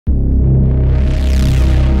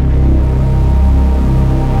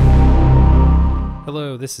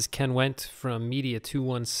this is Ken Wendt from Media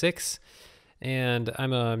 216, and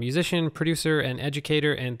I'm a musician, producer, and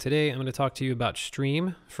educator, and today I'm going to talk to you about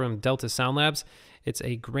Stream from Delta Sound Labs. It's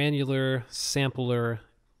a granular sampler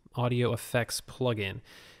audio effects plugin,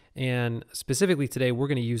 and specifically today we're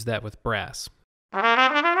going to use that with brass.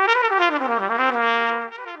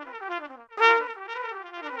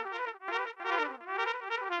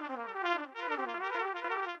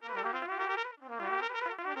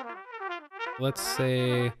 Let's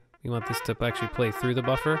say we want this to actually play through the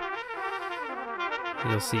buffer.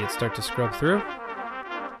 You'll see it start to scrub through.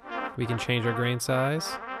 We can change our grain size.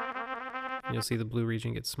 You'll see the blue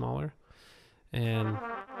region get smaller. And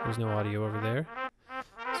there's no audio over there.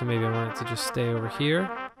 So maybe I want it to just stay over here.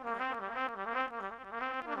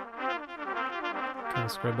 Kind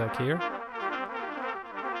of scrub back here.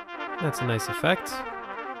 That's a nice effect.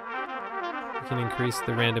 We can increase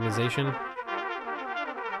the randomization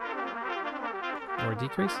or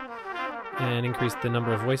decrease, and increase the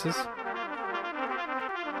number of voices.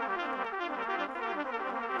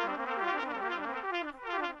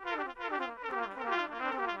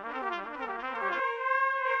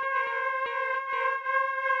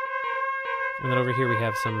 And then over here we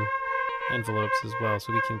have some envelopes as well,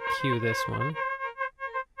 so we can cue this one.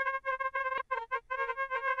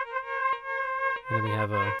 And then we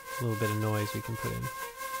have a little bit of noise we can put in.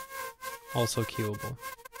 Also cueable.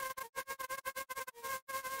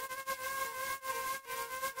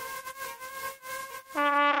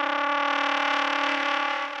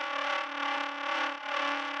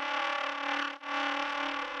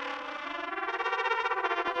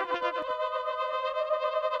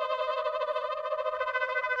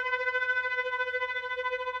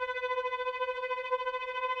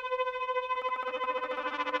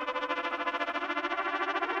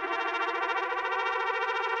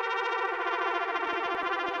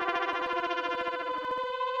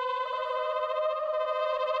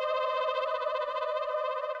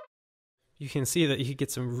 You can see that you can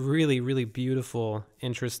get some really, really beautiful,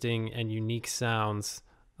 interesting, and unique sounds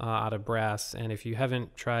out of brass. And if you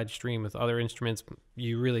haven't tried Stream with other instruments,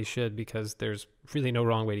 you really should, because there's really no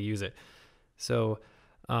wrong way to use it. So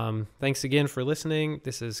thanks again for listening.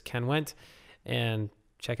 This is Ken Wendt, and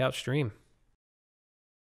check out Stream.